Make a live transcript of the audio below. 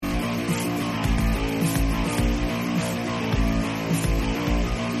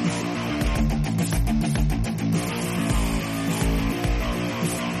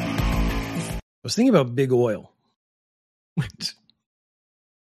was thinking about big oil, which,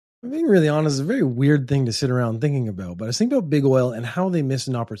 I'm being really honest, is a very weird thing to sit around thinking about. But I was thinking about big oil and how they missed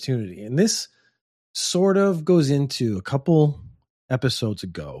an opportunity. And this sort of goes into a couple episodes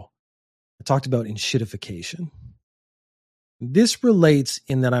ago. I talked about enshittification. This relates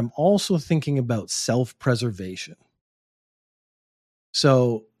in that I'm also thinking about self-preservation.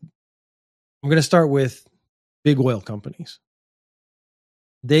 So I'm going to start with big oil companies.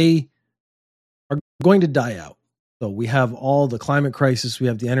 They are going to die out. So we have all the climate crisis, we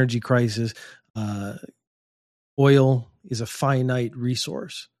have the energy crisis. Oil is a finite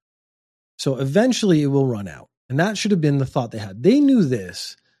resource. So eventually it will run out. And that should have been the thought they had. They knew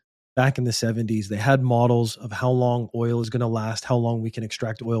this back in the 70s. They had models of how long oil is going to last, how long we can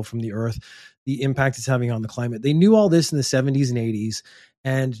extract oil from the earth, the impact it's having on the climate. They knew all this in the 70s and 80s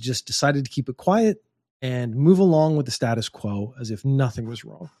and just decided to keep it quiet and move along with the status quo as if nothing was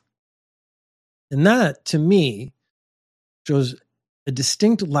wrong. And that, to me, shows a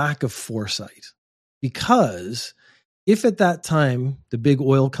distinct lack of foresight, because if at that time the big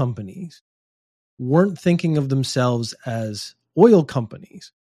oil companies weren't thinking of themselves as oil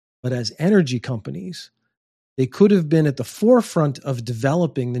companies, but as energy companies, they could have been at the forefront of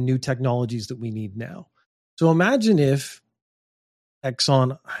developing the new technologies that we need now. So imagine if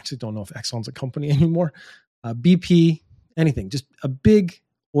Exxon, I actually don't know if Exxon's a company anymore, BP, anything, just a big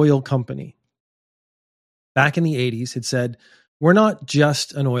oil company back in the 80s had said, we're not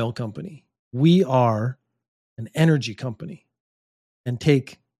just an oil company. We are an energy company, and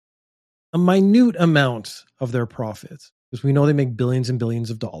take a minute amount of their profits, because we know they make billions and billions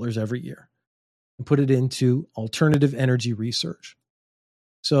of dollars every year, and put it into alternative energy research.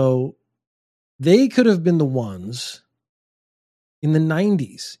 So they could have been the ones in the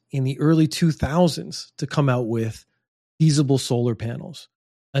 90s, in the early 2000s, to come out with feasible solar panels,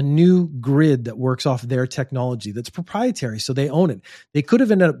 a new grid that works off their technology that's proprietary, so they own it. They could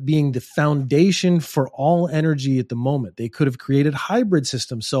have ended up being the foundation for all energy at the moment. They could have created hybrid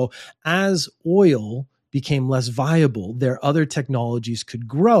systems. So as oil became less viable, their other technologies could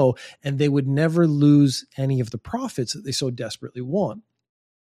grow, and they would never lose any of the profits that they so desperately want.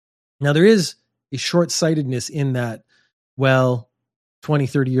 Now, there is a short-sightedness in that, well, 20,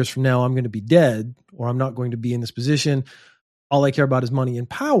 30 years from now, I'm going to be dead, or I'm not going to be in this position. All I care about is money and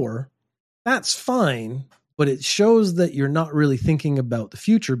power. That's fine, but it shows that you're not really thinking about the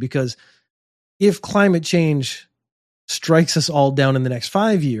future, because if climate change strikes us all down in the next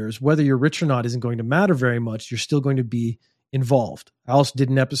 5 years, whether you're rich or not isn't going to matter very much. You're still going to be involved. I also did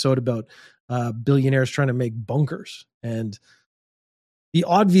an episode about billionaires trying to make bunkers, and the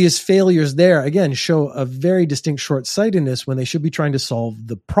obvious failures there, again, show a very distinct short-sightedness when they should be trying to solve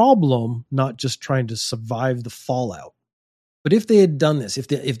the problem, not just trying to survive the fallout. But if they had done this, if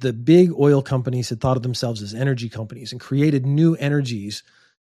the big oil companies had thought of themselves as energy companies and created new energies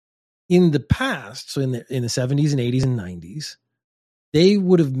in the past, so in the 70s and 80s and 90s, they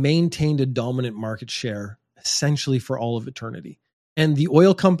would have maintained a dominant market share essentially for all of eternity. And the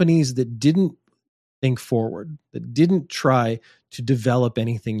oil companies that didn't think forward, that didn't try to develop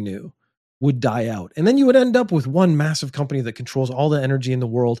anything new, would die out. And then you would end up with one massive company that controls all the energy in the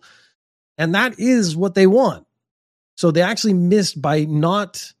world. And that is what they want. So they actually missed, by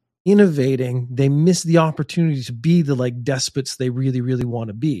not innovating, they missed the opportunity to be the despots they really, really want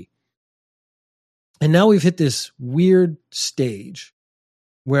to be. And now we've hit this weird stage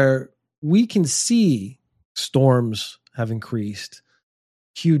where we can see storms have increased.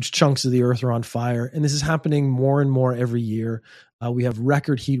 Huge chunks of the earth are on fire. And this is happening more and more every year. We have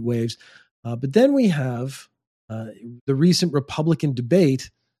record heat waves. But then we have the recent Republican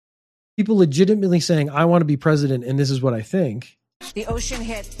debate, people legitimately saying, I want to be president, and this is what I think. The ocean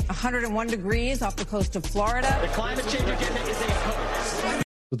hit 101 degrees off the coast of Florida. The climate change agenda is a hoax.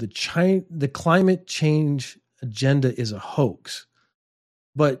 So the climate change agenda is a hoax.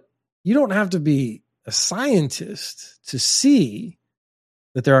 But you don't have to be a scientist to see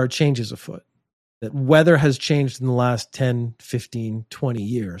that there are changes afoot, that weather has changed in the last 10, 15, 20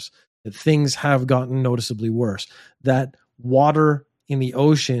 years, that things have gotten noticeably worse, that water in the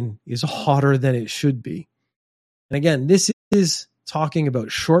ocean is hotter than it should be. And again, this is talking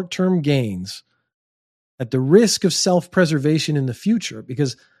about short-term gains at the risk of self-preservation in the future,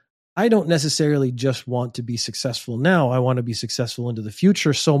 because I don't necessarily just want to be successful now. I want to be successful into the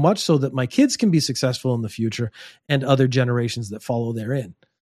future, so much so that my kids can be successful in the future and other generations that follow therein.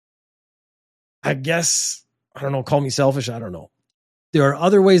 I guess, I don't know, call me selfish, I don't know. There are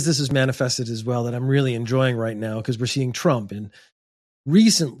other ways this is manifested as well that I'm really enjoying right now, because we're seeing Trump. And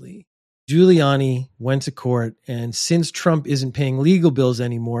recently, Giuliani went to court, and since Trump isn't paying legal bills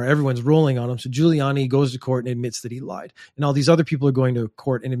anymore, everyone's rolling on him. So Giuliani goes to court and admits that he lied. And all these other people are going to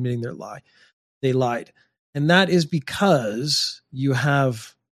court and admitting they lied. And that is because you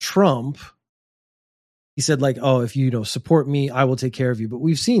have Trump. He said, like, oh, if you support me, I will take care of you. But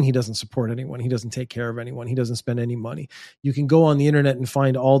we've seen he doesn't support anyone. He doesn't take care of anyone. He doesn't spend any money. You can go on the internet and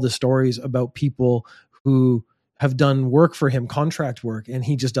find all the stories about people who have done work for him, contract work, and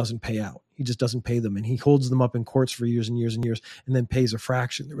he just doesn't pay out. He just doesn't pay them. And he holds them up in courts for years and years and years and then pays a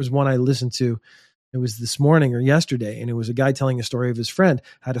fraction. There was one I listened to, it was this morning or yesterday, and it was a guy telling a story of his friend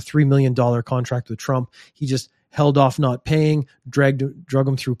had a $3 million contract with Trump. He just held off not paying, drug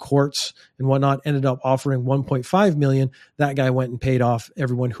him through courts and whatnot, ended up offering $1.5 million. That guy went and paid off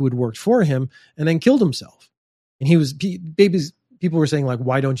everyone who had worked for him and then killed himself. And people were saying, like,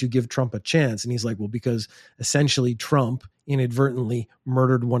 why don't you give Trump a chance? And he's like, well, because essentially Trump inadvertently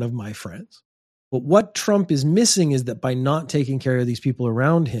murdered one of my friends. But what Trump is missing is that by not taking care of these people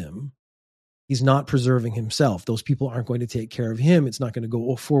around him, he's not preserving himself. Those people aren't going to take care of him. It's not going to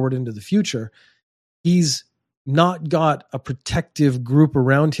go forward into the future. He's not got a protective group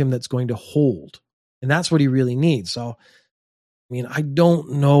around him that's going to hold. And that's what he really needs. So, I mean, I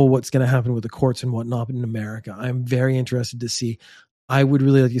don't know what's going to happen with the courts and whatnot in America. I'm very interested to see. I would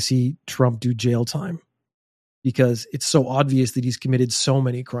really like to see Trump do jail time because it's so obvious that he's committed so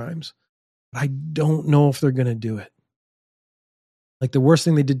many crimes. But I don't know if they're going to do it. Like the worst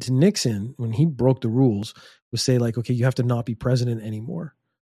thing they did to Nixon when he broke the rules was say, like, okay, you have to not be president anymore,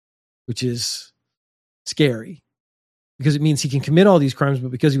 which is scary because it means he can commit all these crimes, but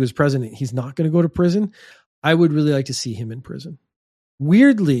because he was president, he's not going to go to prison. I would really like to see him in prison.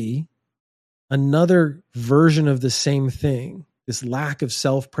 Weirdly, another version of the same thing, this lack of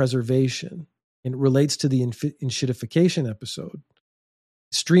self-preservation, and it relates to the enshittification episode,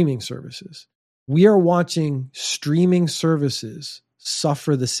 streaming services. We are watching streaming services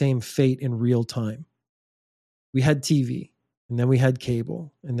suffer the same fate in real time. We had TV, and then we had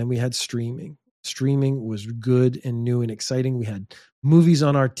cable, and then we had streaming. Streaming was good and new and exciting. We had movies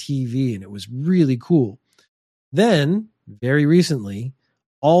on our TV, and it was really cool. Then, very recently,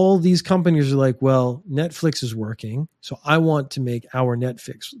 all these companies are like, well, Netflix is working, so I want to make our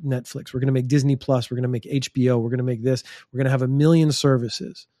Netflix. We're going to make Disney Plus. We're going to make HBO. We're going to make this. We're going to have 1 million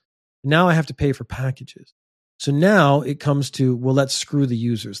services. Now I have to pay for packages. So now it comes to, well, let's screw the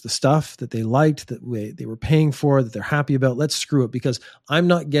users. The stuff that they liked, that they were paying for, that they're happy about, let's screw it because I'm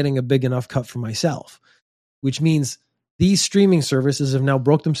not getting a big enough cut for myself, which means these streaming services have now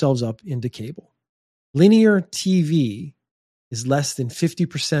broke themselves up into cable. Linear TV is less than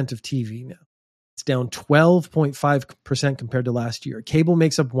 50% of TV now. It's down 12.5% compared to last year. Cable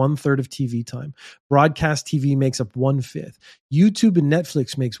makes up 1/3 of TV time. Broadcast TV makes up 1/5. YouTube and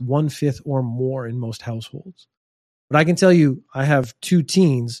Netflix makes 1/5 or more in most households. But I can tell you, I have 2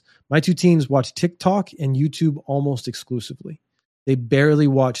 teens. My 2 teens watch TikTok and YouTube almost exclusively. They barely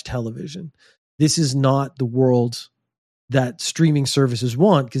watch television. This is not the world that streaming services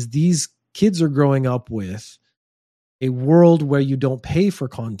want because these kids are growing up with a world where you don't pay for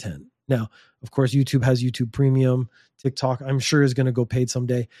content. Now, of course, YouTube has YouTube Premium. TikTok, I'm sure, is going to go paid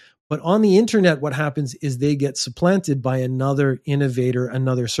someday. But on the internet, what happens is they get supplanted by another innovator,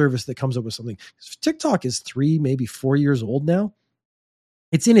 another service that comes up with something. TikTok is 3, maybe 4 years old now.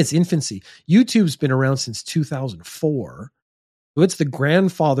 It's in its infancy. YouTube's been around since 2004. So it's the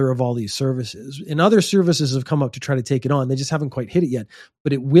grandfather of all these services. And other services have come up to try to take it on. They just haven't quite hit it yet,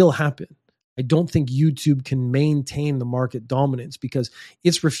 but it will happen. I don't think YouTube can maintain the market dominance because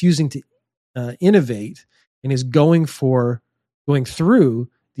it's refusing to innovate and is going through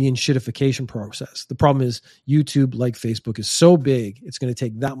the enshittification process. The problem is YouTube, like Facebook, is so big, it's going to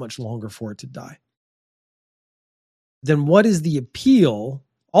take that much longer for it to die. Then what is the appeal?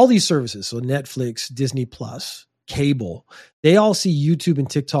 All these services, so Netflix, Disney Plus, cable, they all see YouTube and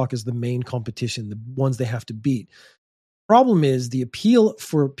TikTok as the main competition, the ones they have to beat. Problem is the appeal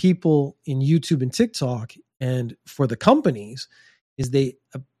for people in YouTube and TikTok and for the companies is they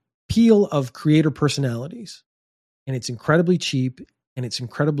appeal of creator personalities, and it's incredibly cheap and it's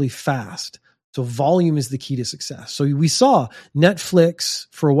incredibly fast. So volume is the key to success. So we saw Netflix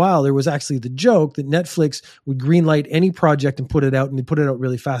for a while. There was actually the joke that Netflix would greenlight any project and put it out, and they put it out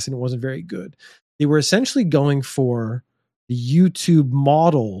really fast and it wasn't very good. They were essentially going for the YouTube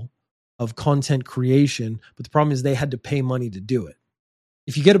model of content creation, but the problem is they had to pay money to do it.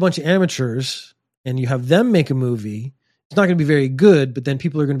 If you get a bunch of amateurs and you have them make a movie, it's not going to be very good, but then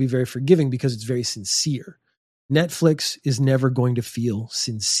people are going to be very forgiving because it's very sincere. Netflix is never going to feel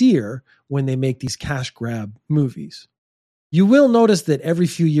sincere when they make these cash grab movies. You will notice that every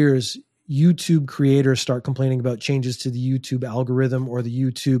few years YouTube creators start complaining about changes to the YouTube algorithm or the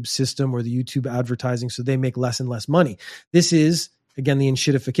YouTube system or the YouTube advertising, so they make less and less money. This is, again, the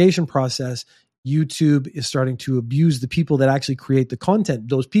enshittification process. YouTube is starting to abuse the people that actually create the content.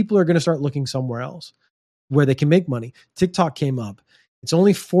 Those people are going to start looking somewhere else where they can make money. TikTok came up. It's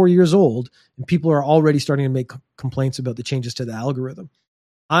only 4 years old, and people are already starting to make complaints about the changes to the algorithm.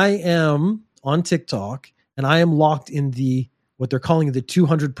 I am on TikTok, and I am locked in what they're calling the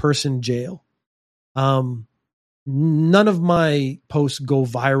 200-person jail. None of my posts go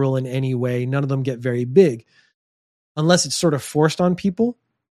viral in any way. None of them get very big unless it's sort of forced on people.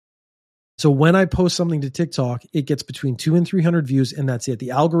 So when I post something to TikTok, it gets between 200 and 300 views, and that's it.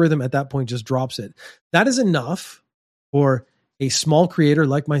 The algorithm at that point just drops it. That is enough for a small creator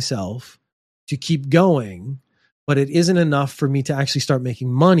like myself to keep going, but it isn't enough for me to actually start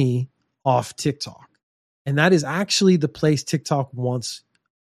making money off TikTok. And that is actually the place TikTok wants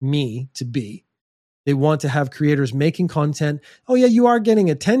me to be. They want to have creators making content. Oh yeah, you are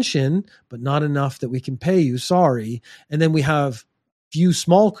getting attention, but not enough that we can pay you. Sorry. And then we have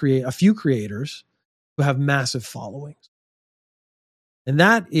a few creators who have massive followings. And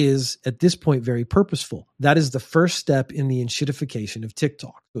that is, at this point, very purposeful. That is the first step in the enshittification of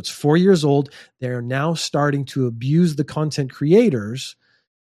TikTok. So it's 4 years old. They're now starting to abuse the content creators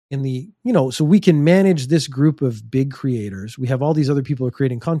so we can manage this group of big creators. We have all these other people who are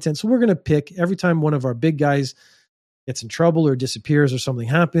creating content. So we're going to pick, every time one of our big guys gets in trouble or disappears or something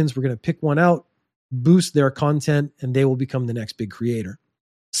happens, we're going to pick one out, boost their content, and they will become the next big creator.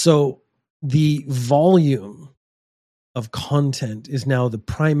 So the volume of content is now the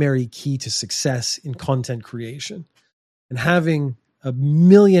primary key to success in content creation. And having 1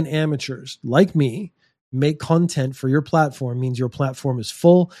 million amateurs like me make content for your platform means your platform is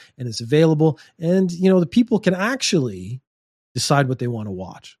full and it's available. And, the people can actually decide what they want to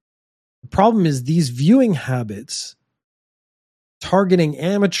watch. The problem is these viewing habits targeting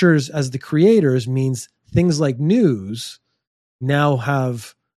amateurs as the creators means things like news now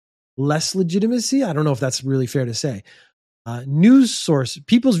have less legitimacy. I don't know if that's really fair to say. News source,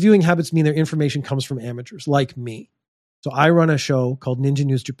 people's viewing habits mean their information comes from amateurs like me. So I run a show called Ninja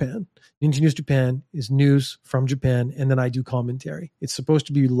News Japan. Ninja News Japan is news from Japan, and then I do commentary. It's supposed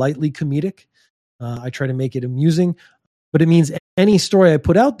to be lightly comedic. I try to make it amusing, but it means any story I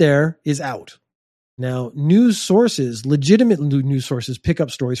put out there is out. Now, news sources, legitimate news sources, pick up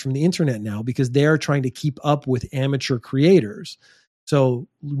stories from the internet now because they're trying to keep up with amateur creators. So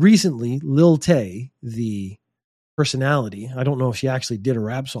recently, Lil Tay, the personality, I don't know if she actually did a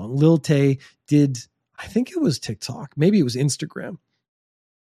rap song. Lil Tay did, I think it was TikTok. Maybe it was Instagram.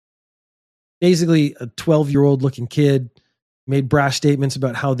 Basically, a 12-year-old looking kid made brash statements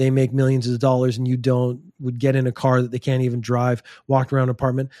about how they make millions of dollars and you don't, would get in a car that they can't even drive, walked around an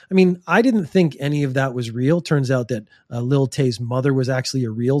apartment. I mean, I didn't think any of that was real. Turns out that Lil Tay's mother was actually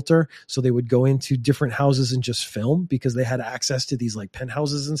a realtor. So they would go into different houses and just film because they had access to these like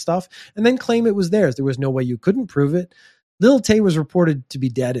penthouses and stuff and then claim it was theirs. There was no way you couldn't prove it. Lil Tay was reported to be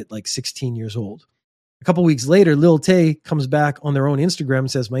dead at like 16 years old. A couple weeks later, Lil Tay comes back on their own Instagram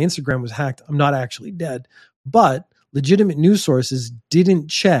and says, my Instagram was hacked. I'm not actually dead. But legitimate news sources didn't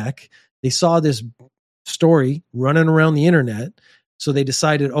check. They saw this story running around the internet. So they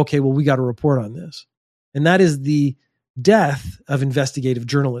decided, okay, well, we got to report on this. And that is the death of investigative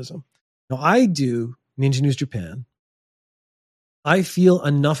journalism. Now, I do Ninja News Japan. I feel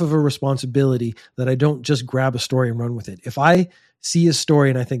enough of a responsibility that I don't just grab a story and run with it. If I see a story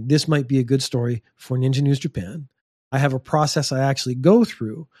and I think this might be a good story for Ninja News Japan, I have a process I actually go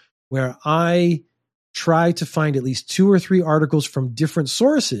through where I try to find at least 2 or 3 articles from different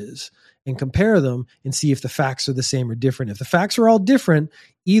sources and compare them and see if the facts are the same or different. If the facts are all different,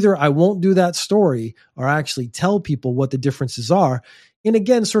 either I won't do that story or actually tell people what the differences are. And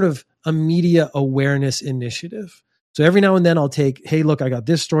again, sort of a media awareness initiative. So every now and then I'll take, hey, look, I got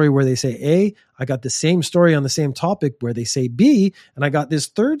this story where they say A, I got the same story on the same topic where they say B, and I got this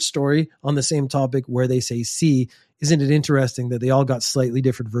third story on the same topic where they say C. Isn't it interesting that they all got slightly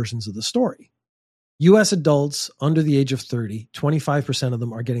different versions of the story? US adults under the age of 30, 25% of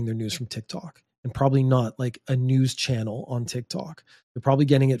them are getting their news from TikTok, and probably not like a news channel on TikTok. They're probably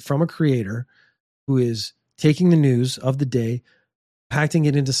getting it from a creator who is taking the news of the day, packing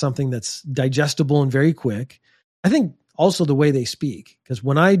it into something that's digestible and very quick. I think also the way they speak, because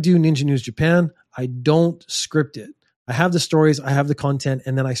when I do Ninja News Japan, I don't script it. I have the stories, I have the content,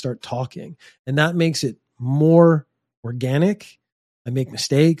 and then I start talking. And that makes it more organic. I make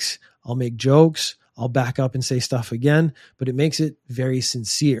mistakes. I'll make jokes. I'll back up and say stuff again, but it makes it very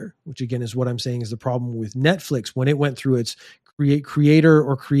sincere, which again is what I'm saying is the problem with Netflix when it went through its creator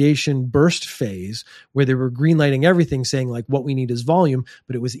or creation burst phase where they were greenlighting everything, saying like what we need is volume,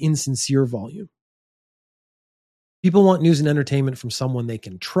 but it was insincere volume. People want news and entertainment from someone they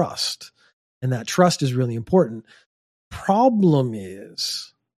can trust. And that trust is really important. Problem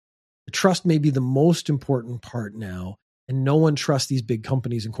is, the trust may be the most important part now. And no one trusts these big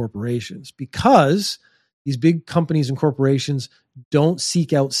companies and corporations because these big companies and corporations don't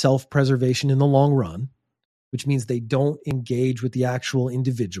seek out self-preservation in the long run, which means they don't engage with the actual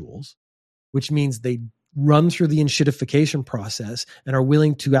individuals, which means they run through the enshittification process and are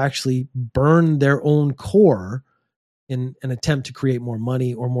willing to actually burn their own core in an attempt to create more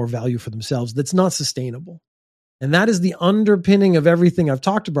money or more value for themselves. That's not sustainable. And that is the underpinning of everything I've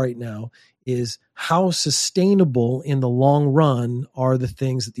talked about right now, is how sustainable in the long run are the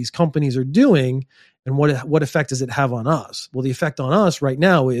things that these companies are doing, and what effect does it have on us? Well, the effect on us right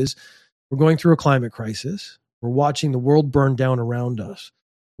now is we're going through a climate crisis. We're watching the world burn down around us.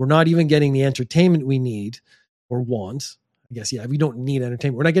 We're not even getting the entertainment we need or want. I guess, yeah, we don't need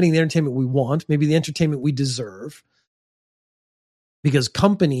entertainment. We're not getting the entertainment we want, maybe the entertainment we deserve. Because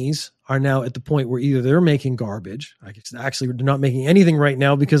companies are now at the point where either they're making garbage. I guess actually they're not making anything right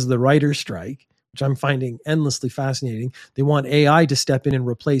now because of the writer's strike, which I'm finding endlessly fascinating. They want AI to step in and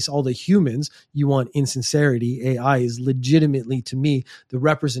replace all the humans. You want insincerity. AI is legitimately, to me, the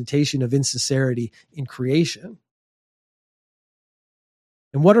representation of insincerity in creation.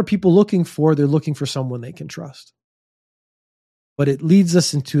 And what are people looking for? They're looking for someone they can trust. But it leads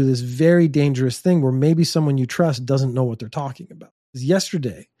us into this very dangerous thing where maybe someone you trust doesn't know what they're talking about.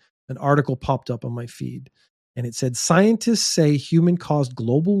 Yesterday, an article popped up on my feed, and it said, scientists say human-caused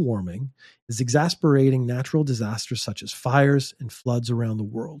global warming is exacerbating natural disasters such as fires and floods around the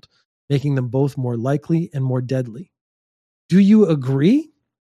world, making them both more likely and more deadly. Do you agree?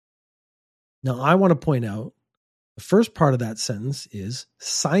 Now, I want to point out the first part of that sentence is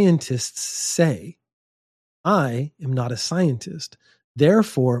scientists say. I am not a scientist.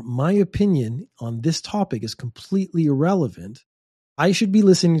 Therefore, my opinion on this topic is completely irrelevant. I should be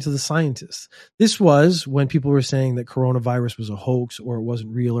listening to the scientists. This was when people were saying that coronavirus was a hoax or it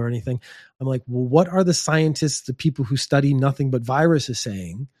wasn't real or anything. I'm like, well, what are the scientists, the people who study nothing but viruses,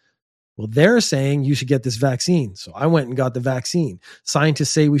 saying? Well, they're saying you should get this vaccine. So I went and got the vaccine.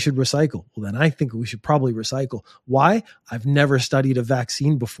 Scientists say we should recycle. Well, then I think we should probably recycle. Why? I've never studied a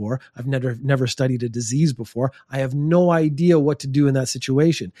vaccine before. I've never studied a disease before. I have no idea what to do in that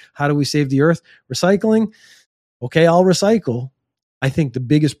situation. How do we save the earth? Recycling? Okay, I'll recycle. I think the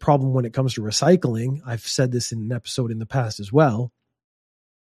biggest problem when it comes to recycling, I've said this in an episode in the past as well,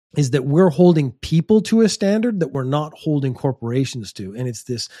 is that we're holding people to a standard that we're not holding corporations to. And it's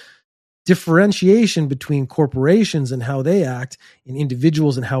this differentiation between corporations and how they act and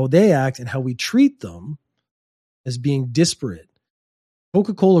individuals and how they act and how we treat them as being disparate.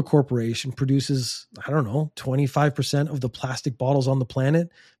 Coca-Cola Corporation produces, 25% of the plastic bottles on the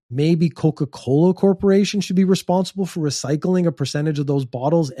planet. Maybe Coca-Cola Corporation should be responsible for recycling a percentage of those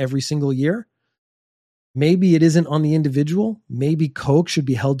bottles every single year. Maybe it isn't on the individual. Maybe Coke should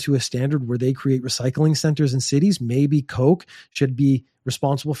be held to a standard where they create recycling centers in cities. Maybe Coke should be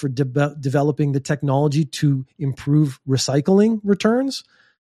responsible for developing the technology to improve recycling returns.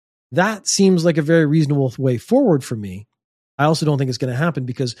 That seems like a very reasonable way forward for me. I also don't think it's going to happen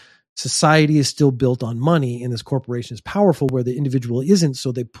because society is still built on money and this corporation is powerful where the individual isn't.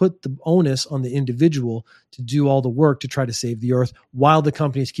 So they put the onus on the individual to do all the work to try to save the earth while the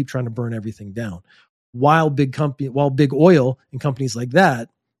companies keep trying to burn everything down. While big oil and companies like that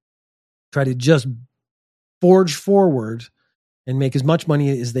try to just forge forward and make as much money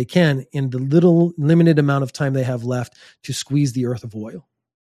as they can in the little limited amount of time they have left to squeeze the earth of oil.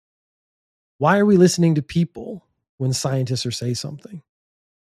 Why are we listening to people when scientists are saying something?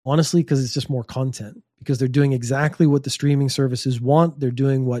 Honestly, because it's just more content, because they're doing exactly what the streaming services want. They're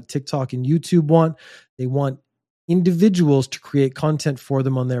doing what TikTok and YouTube want. They want individuals to create content for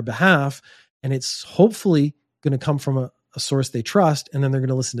them on their behalf. And it's hopefully going to come from a source they trust, and then they're going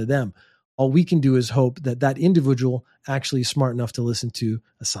to listen to them. All we can do is hope that that individual actually is smart enough to listen to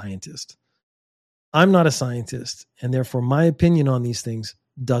a scientist. I'm not a scientist, and therefore my opinion on these things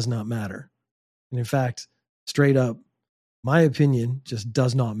does not matter. And in fact, straight up, my opinion just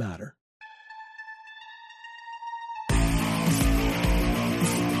does not matter.